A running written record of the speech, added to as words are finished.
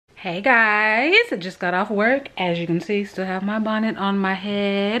Hey guys, I just got off work. As you can see, still have my bonnet on my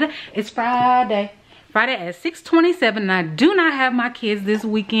head. It's Friday at 6:27 and I do not have my kids this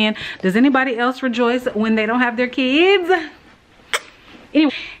weekend. Does anybody else rejoice when they don't have their kids?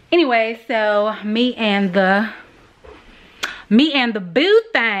 Anyway, so me and the boo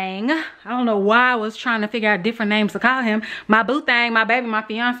thing, I don't know why I was trying to figure out different names to call him. My boo thing, my baby, my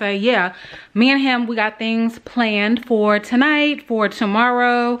fiance, yeah. Me and him, we got things planned for tonight, for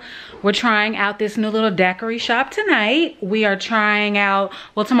tomorrow. We're trying out this new little daiquiri shop tonight. We are trying out,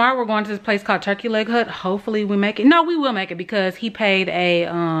 well, tomorrow we're going to this place called Turkeyleg Hut. Hopefully we make it. No, we will make it because he paid a,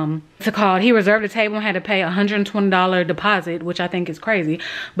 what's it called? He reserved a table and had to pay a $120 deposit, which I think is crazy.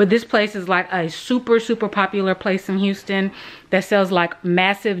 But this place is like a super, super popular place in Houston that sells like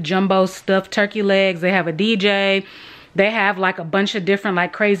massive jumbo stuffed turkey legs. They have a DJ. They have like a bunch of different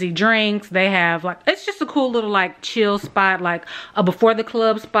like crazy drinks. They have like, it's just a cool little like chill spot, like a before the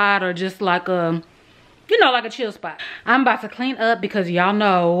club spot, or just like a, you know, like a chill spot. I'm about to clean up because y'all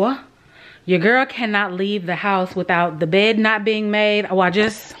know your girl cannot leave the house without the bed not being made. Oh,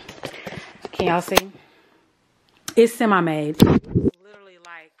 can y'all see? It's semi-made. It was literally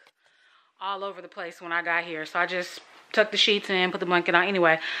like all over the place when I got here. So I just tuck the sheets in, put the blanket on.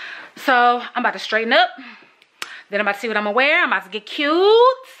 Anyway, so I'm about to straighten up. Then I'm about to see what I'm gonna wear. I'm about to get cute.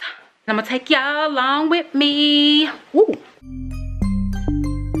 I'm gonna take y'all along with me. Woo.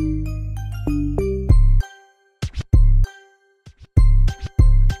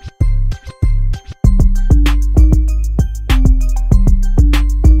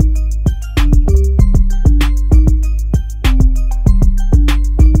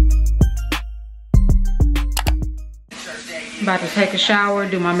 About to take a shower,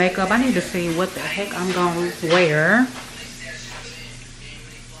 do my makeup. I need to see what the heck I'm gonna wear.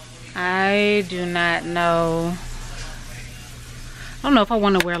 I do not know. I don't know if I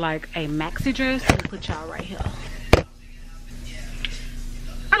want to wear like a maxi dress. Let me put y'all right here.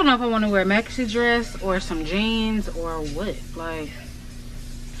 I don't know if I want to wear a maxi dress or some jeans or what. Like,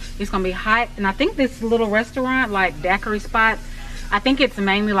 it's gonna be hot, and I think this little restaurant, like daiquiri spot, I think it's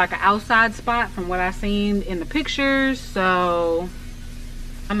mainly like an outside spot from what I've seen in the pictures. So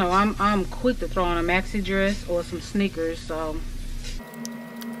I know I'm quick to throw on a maxi dress or some sneakers. So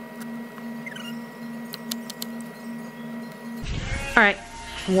all right,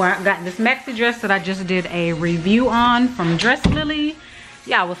 well, I got this maxi dress that I just did a review on from Dress Lily.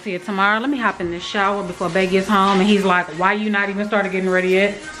 Y'all will see it tomorrow. Let me hop in this shower before Bae gets home and he's like, why you not even started getting ready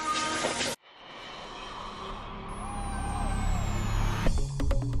yet?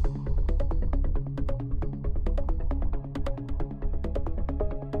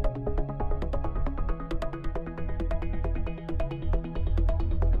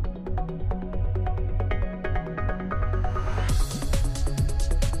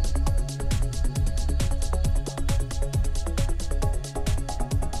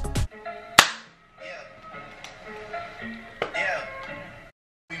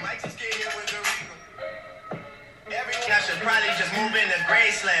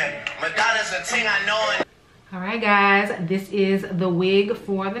 Alright guys, this is the wig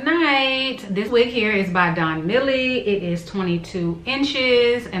for the night. This wig here is by Donmily. It is 22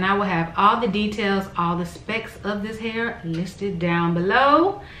 inches and I will have all the details, all the specs of this hair listed down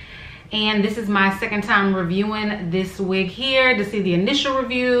below. And this is my second time reviewing this wig here. To see the initial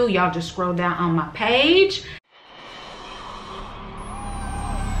review, y'all just scroll down on my page.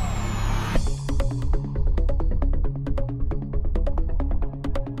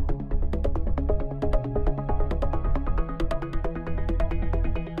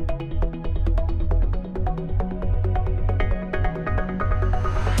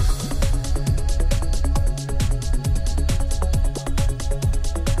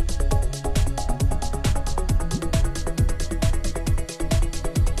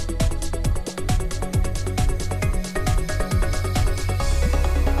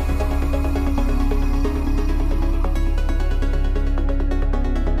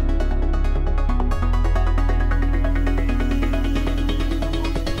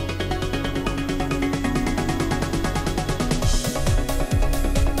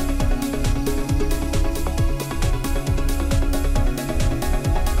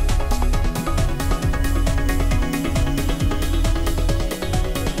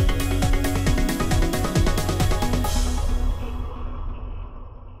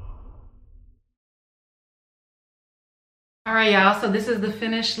 All right, y'all, so this is the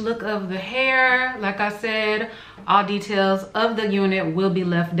finished look of the hair. Like I said, all details of the unit will be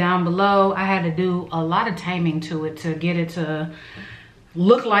left down below. I had to do a lot of taming to it to get it to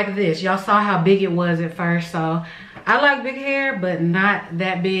look like this. Y'all saw how big it was at first. So I like big hair, but not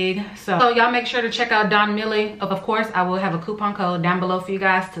that big. So y'all make sure to check out Donmily. Of course, I will have a coupon code down below for you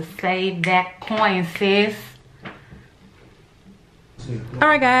guys to save that coin, sis. All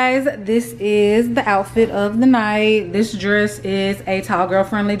right, guys, this is the outfit of the night. This dress is a tall girl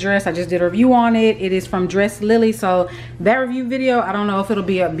friendly dress. I just did a review on it. It is from Dress Lily. So that review video, I don't know if it'll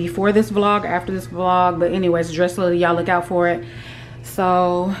be up before this vlog or after this vlog, but anyways, Dress Lily, y'all look out for it.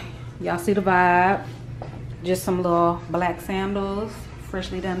 So y'all see the vibe. Just some little black sandals,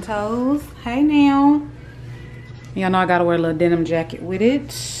 freshly done toes. Hey now. Y'all know I gotta wear a little denim jacket with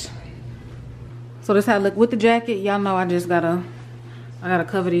it. So this how I look with the jacket. Y'all know I gotta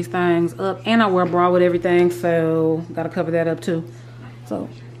cover these things up, and I wear a bra with everything, so gotta cover that up too. So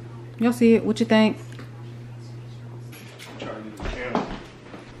y'all see it. What you think?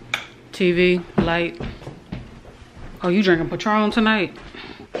 TV, light. Oh, you drinking Patron tonight?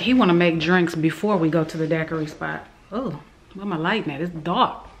 He want to make drinks before we go to the daiquiri spot. Oh, where my light at? It's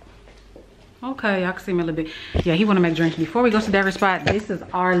dark. Okay, y'all can see me a little bit. Yeah, he want to make drinks before we go to the daiquiri spot. This is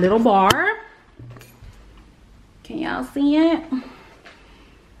our little bar. Can y'all see it?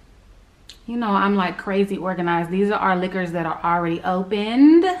 You know, I'm like crazy organized. These are our liquors that are already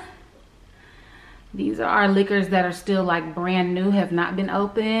opened. These are our liquors that are still like brand new, have not been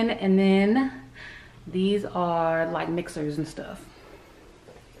opened. And then these are like mixers and stuff.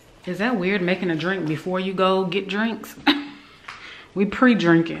 Is that weird, making a drink before you go get drinks? We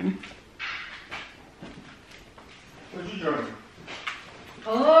pre-drinking. What you drinking?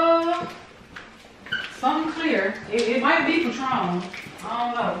 Something clear. It might be Patron. I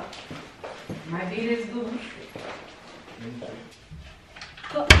don't know. Might be this good.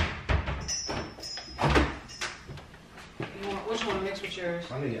 Which one to mix with yours?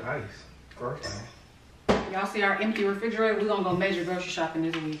 I need ice. First. Y'all see our empty refrigerator? We're gonna go major grocery shopping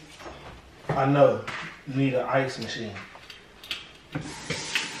this week. I know. You need an ice machine.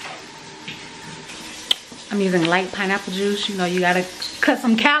 I'm using light pineapple juice. You know, you gotta cut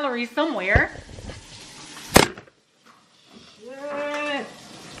some calories somewhere. What?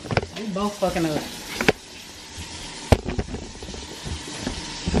 We both fucking up.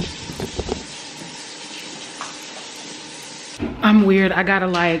 I'm weird. I gotta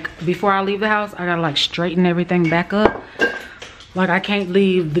like, before I leave the house, I gotta like straighten everything back up. Like I can't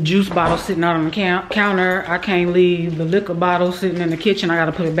leave the juice bottle sitting out on the counter. I can't leave the liquor bottle sitting in the kitchen. I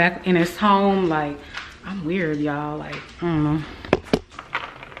gotta put it back in its home. Like, I'm weird, y'all. Like, I don't know.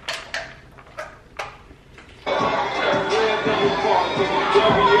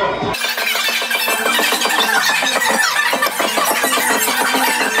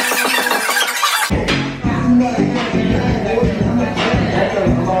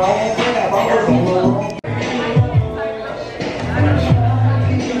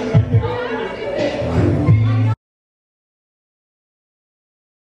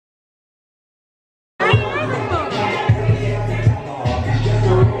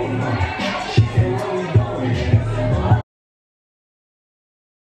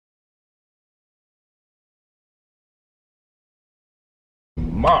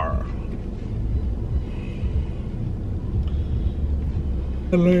 Mar.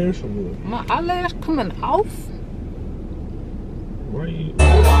 My eyelash coming off? Why you?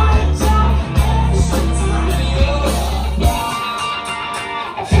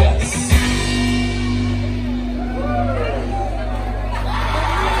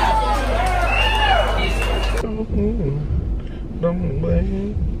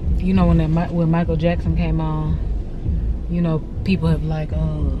 You know when Michael Jackson came on, you know people have like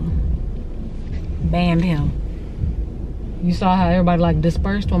banned him. You saw how everybody like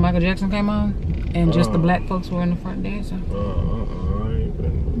dispersed when Michael Jackson came on, and just the black folks were in the front dancing.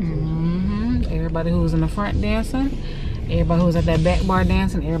 Everybody who was in the front dancing, everybody who was at that back bar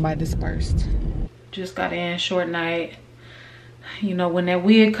dancing, everybody dispersed. Just got in, short night. You know, when that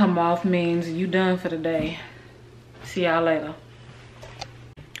wig come off means you done for the day. See y'all later.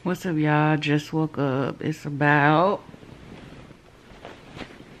 What's up, y'all? Just woke up. It's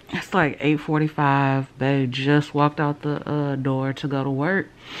like 8:45. Babe just walked out the door to go to work.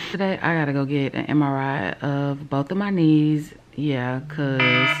 Today I gotta go get an MRI of both of my knees. Yeah, cause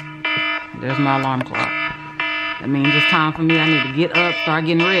there's my alarm clock. That means it's time for me. I need to get up, start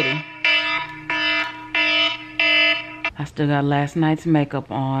getting ready. I still got last night's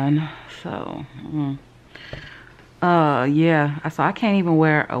makeup on, so yeah. So I can't even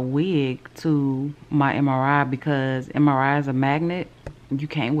wear a wig to my MRI because MRI is a magnet. You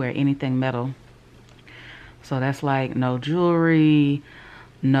can't wear anything metal. So that's like no jewelry,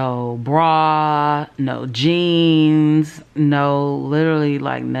 no bra, no jeans, no, literally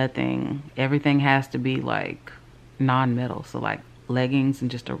like nothing. Everything has to be like non-metal. So like leggings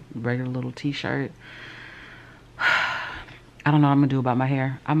and just a regular little t-shirt. I don't know what I'm gonna do about my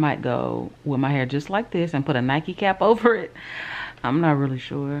hair. I might go with my hair just like this and put a Nike cap over it. I'm not really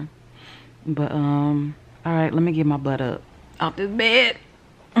sure. But all right, let me get my butt up out this bed.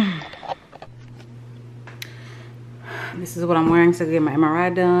 This is what I'm wearing to get my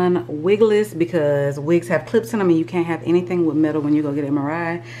MRI done. Wigless, because wigs have clips in them and you can't have anything with metal when you go get an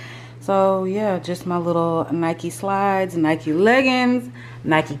MRI. So yeah, just my little Nike slides, Nike leggings,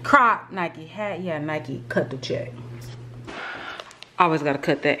 Nike crop, Nike hat. Yeah, Nike cut the check. Always gotta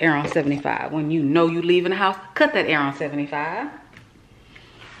cut that air on 75. When you know you leaving the house, cut that air on 75.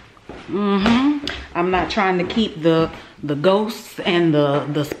 I'm not trying to keep the ghosts and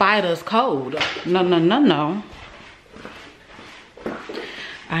the spiders cold. No, no, no, no.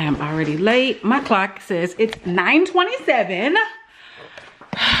 I am already late. My clock says it's 9:27.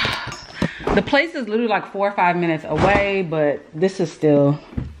 The place is literally like 4 or 5 minutes away, but this is still,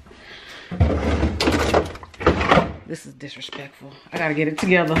 this is disrespectful. I gotta get it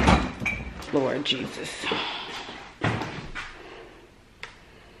together. Lord Jesus.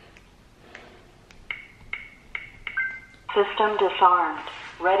 System disarmed.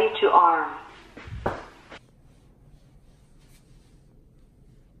 Ready to arm.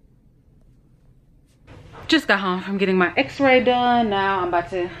 Just got home from getting my x-ray done. Now I'm about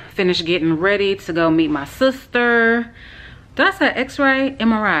to finish getting ready to go meet my sister. Did I say x-ray?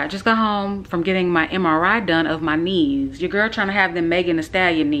 MRI. Just got home from getting my MRI done of my knees. Your girl trying to have them Megan Thee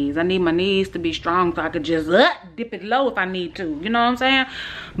Stallion knees. I need my knees to be strong so I could just dip it low if I need to. You know what I'm saying?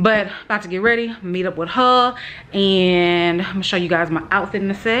 But about to get ready, meet up with her, and I'm gonna show you guys my outfit in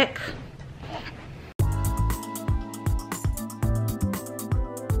a sec.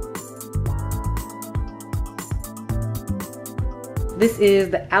 This is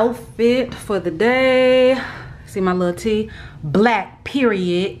the outfit for the day. See my little tee? Black,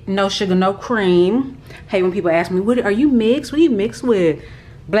 period. No sugar, no cream. Hey, when people ask me, what are you mixed? What are you mixed with?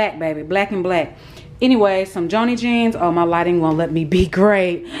 Black, baby. Black and black. Anyway, some GinaJyneens. Oh, my lighting won't let me be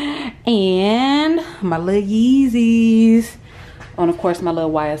great. And my little Yeezys. And of course, my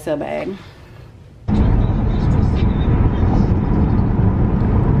little YSL bag.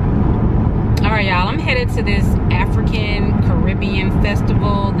 Alright, y'all. I'm headed to this African Caribbean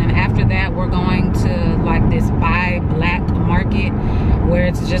festival. Then after that, we're going to like this buy black market where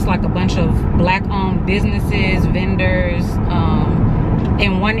it's just like a bunch of black owned businesses, vendors,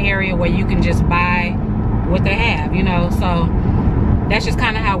 in one area where you can just buy what they have, you know. So that's just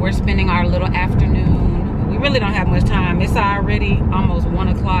kind of how we're spending our little afternoon. We really don't have much time. It's already almost 1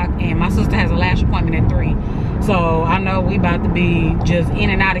 o'clock and my sister has a lash appointment at 3. So I know we about to be just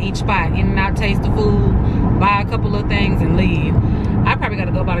in and out of each spot, in and out, taste the food, buy a couple of things and leave. I probably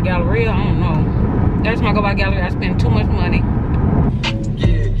gotta go by the Galleria, I don't know. Every time I go by Galleria, I spend too much money.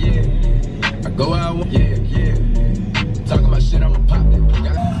 Yeah, yeah. I go out, yeah. Talking about shit, I'm a pop that.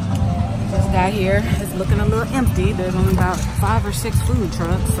 This guy here is looking a little empty. There's only about 5 or 6 food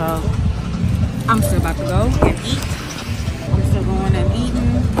trucks, so I'm still about to go and eat. I'm still going and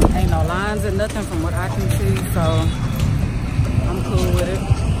eating. Ain't no lines or nothing from what I can see, so I'm cool with it.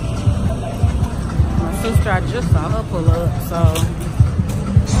 My sister, I just saw her pull up, so.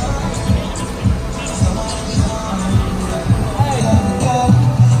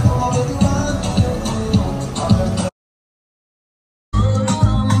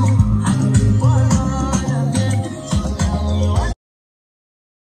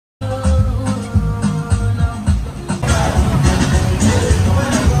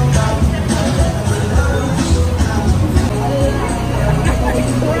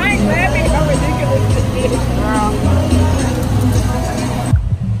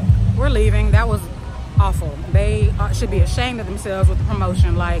 Should be ashamed of themselves with the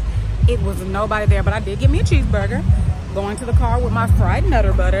promotion. Like, it was nobody there, but I did get me a cheeseburger, going to the car with my fried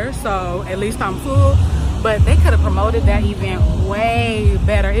nutter butter, so at least I'm full. But they could have promoted that event way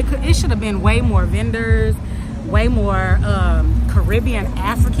better. It should have been way more vendors, way more Caribbean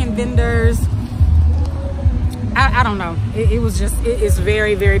African vendors. I don't know, it was just, it's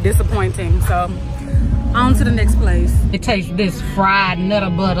very, very disappointing. So on to the next place. It tastes this fried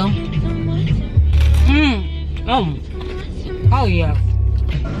nutter butter. Oh yeah,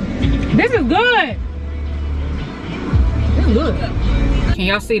 this is good. This is good. Can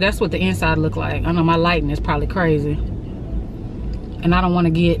y'all see? That's what the inside look like. I know my lighting is probably crazy, and I don't want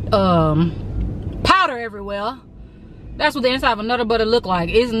to get powder everywhere. That's what the inside of a nutter butter look like.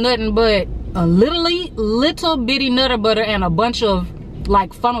 It's nothing but a little bitty nutter butter and a bunch of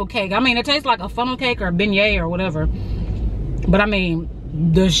like funnel cake. I mean, it tastes like a funnel cake or a beignet or whatever. But I mean,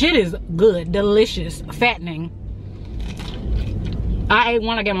 the shit is good, delicious, fattening. I ate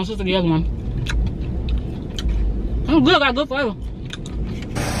one, I gave my sister the other one. It's good, got good flavor.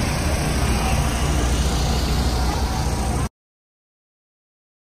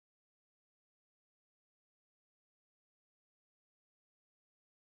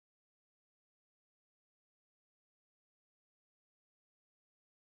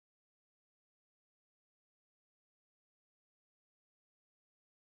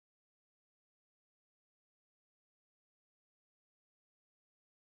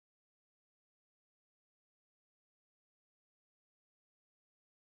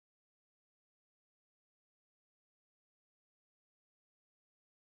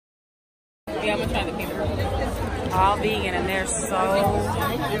 Yeah, I'm gonna try the peanut butter. All vegan and they're so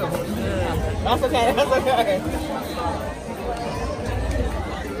good. That's okay, that's okay.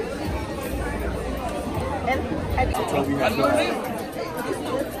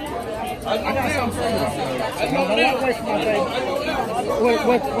 Wait,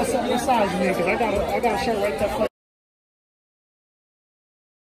 what's up your size, man? Because I got a shirt right there.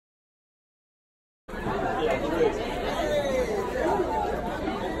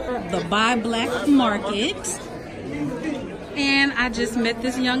 The Buy Black Market. And I just met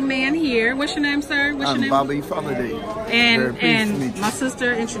this young man here. What's your name, sir? What's your name? Bobby Holiday. And my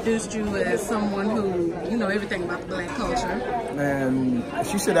sister introduced you as someone who, you know, everything about the black culture. And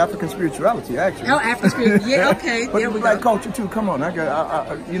she said African spirituality, actually. Oh, African spirituality. Yeah, okay. But there we black culture too. Come on,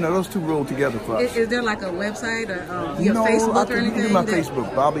 you know, those two roll together for us. Is there like a website or your Facebook or anything? You can do my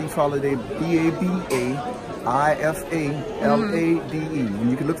Facebook, Bobby Holiday, BABAIFALADE. And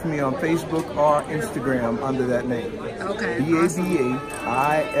you can look for me on Facebook or Instagram under that name. Okay.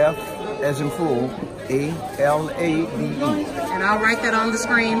 BABAIF as in full, ALADE. And I'll write that on the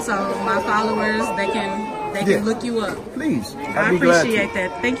screen so my followers they can look you up. Please. I appreciate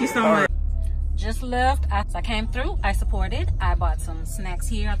that. Thank you so much. Just left. I came through. I supported. I bought some snacks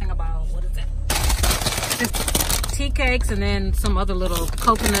here. I think about, what is it? Just tea cakes and then some other little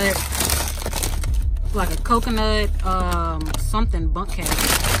coconut, like a coconut something bunk cake.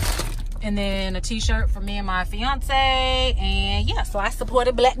 And then a t-shirt for me and my fiance. And yeah, so I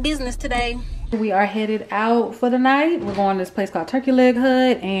supported black business today. We are headed out for the night. We're going to this place called Turkeyleg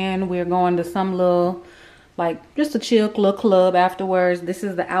Hut, and we're going to some little, like, just a chill little club afterwards. This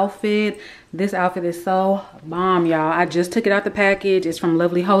is the outfit. This outfit is so bomb, y'all. I just took it out the package. It's from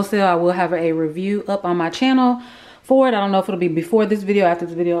Lovely Wholesale. I will have a review up on my channel for it. I don't know if it'll be before this video, after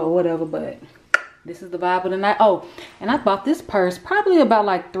this video, or whatever, but this is the vibe of the night. Oh, and I bought this purse probably about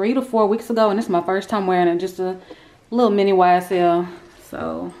like 3 to 4 weeks ago, and this is my first time wearing it. Just a little mini YSL.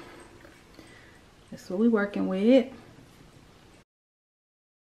 So that's what we working with.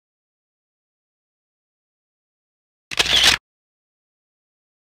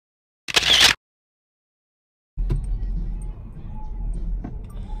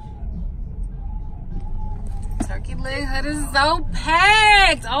 Turkeyleg Hut is so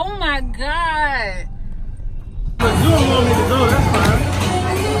packed. Oh my God. But you don't want me to go, that's fine.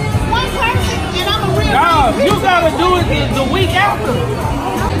 One person, and I'm a real. No, you gotta do it the week after.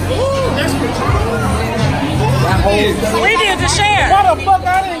 Ooh, that's We did the share. Why the fuck I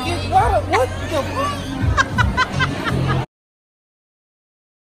didn't get, what the fuck?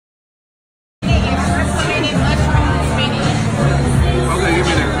 Okay, give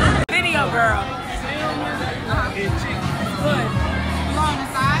me that. Video girl. good. Long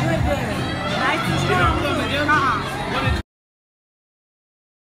side. Good. Nice and strong.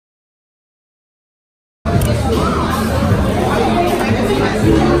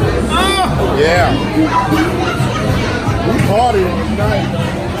 Yeah. We partying tonight.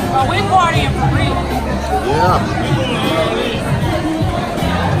 Oh, we partying for real. Yeah.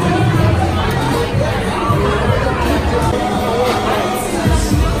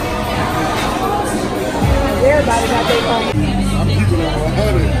 Everybody got their phone. I'm keeping it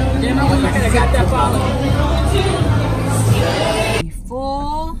 100. You know when I got that follow. We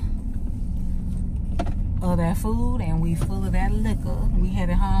full of that food and we full of that liquor. We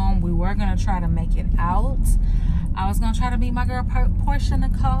headed home. We were gonna try to make it out. I was gonna try to meet my girl Portia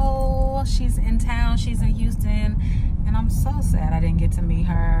Nicole. She's in town. She's in Houston, and I'm so sad I didn't get to meet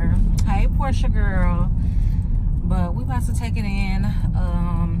her. Hey, Portia girl. But we about to take it in.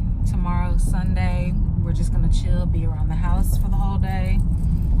 Tomorrow, Sunday, we're just gonna chill, be around the house for the whole day.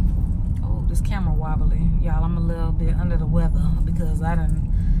 Oh, this camera wobbly, y'all. I'm a little bit under the weather because I'm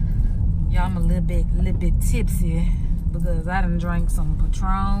a little bit tipsy because I done drank some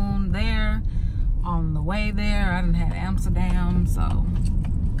Patron there on the way there. I done had Amsterdam, so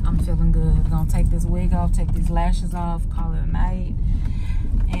I'm feeling good. Gonna take this wig off, take these lashes off, call it a night.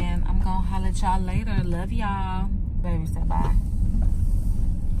 And I'm gonna holler at y'all later. Love y'all. Baby, say bye.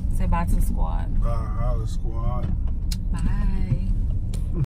 Say bye to the squad. Bye, holla squad.